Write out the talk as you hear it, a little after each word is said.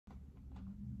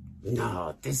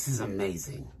No, this is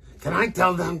amazing. Can I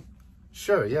tell them?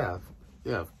 Sure, yeah.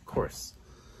 Yeah, of course.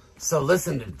 So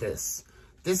listen to this.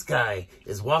 This guy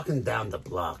is walking down the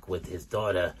block with his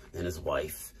daughter and his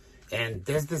wife. And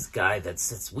there's this guy that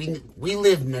sits, we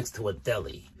live next to a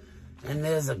deli. And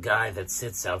there's a guy that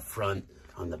sits out front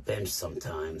on the bench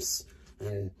sometimes.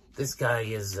 And this guy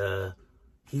is,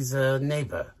 he's a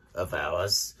neighbor of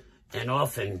ours. And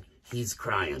often he's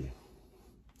crying.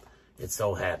 It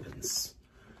so happens.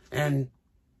 And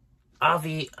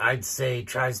Avi, I'd say,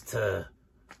 tries to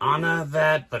honor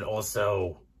that, but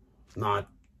also not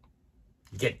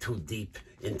get too deep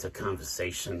into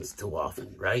conversations too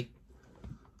often, right?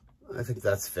 I think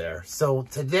that's fair. So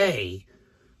today,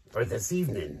 or this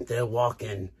evening, they're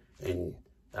walking, and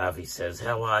Avi says,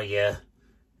 "How are you?"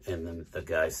 And then the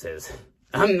guy says,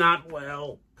 "I'm not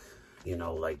well." You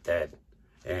know, like that.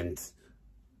 And,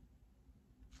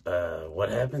 what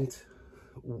happened?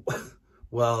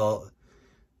 Well,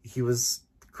 he was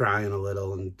crying a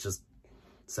little and just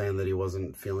saying that he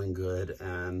wasn't feeling good.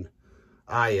 And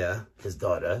Aya, his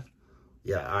daughter,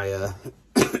 Aya,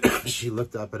 she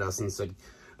looked up at us and said,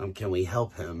 "Can we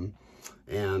help him?"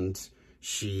 And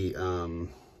she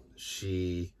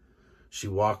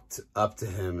walked up to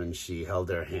him and she held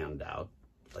her hand out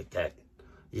like that.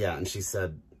 Yeah, and she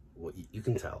said, well, you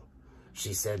can tell.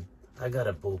 She said, "I got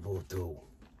a boo-boo too."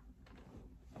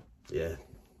 Yeah,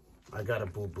 I got a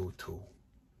boo-boo too.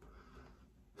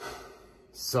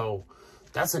 So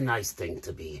that's a nice thing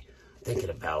to be thinking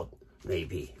about,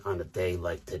 maybe, on a day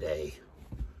like today,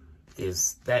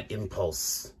 is that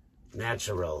impulse,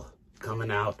 natural,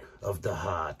 coming out of the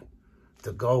heart,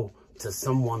 to go to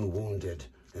someone wounded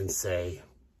and say,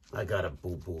 "I got a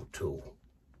boo-boo too."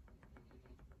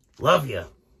 Love you.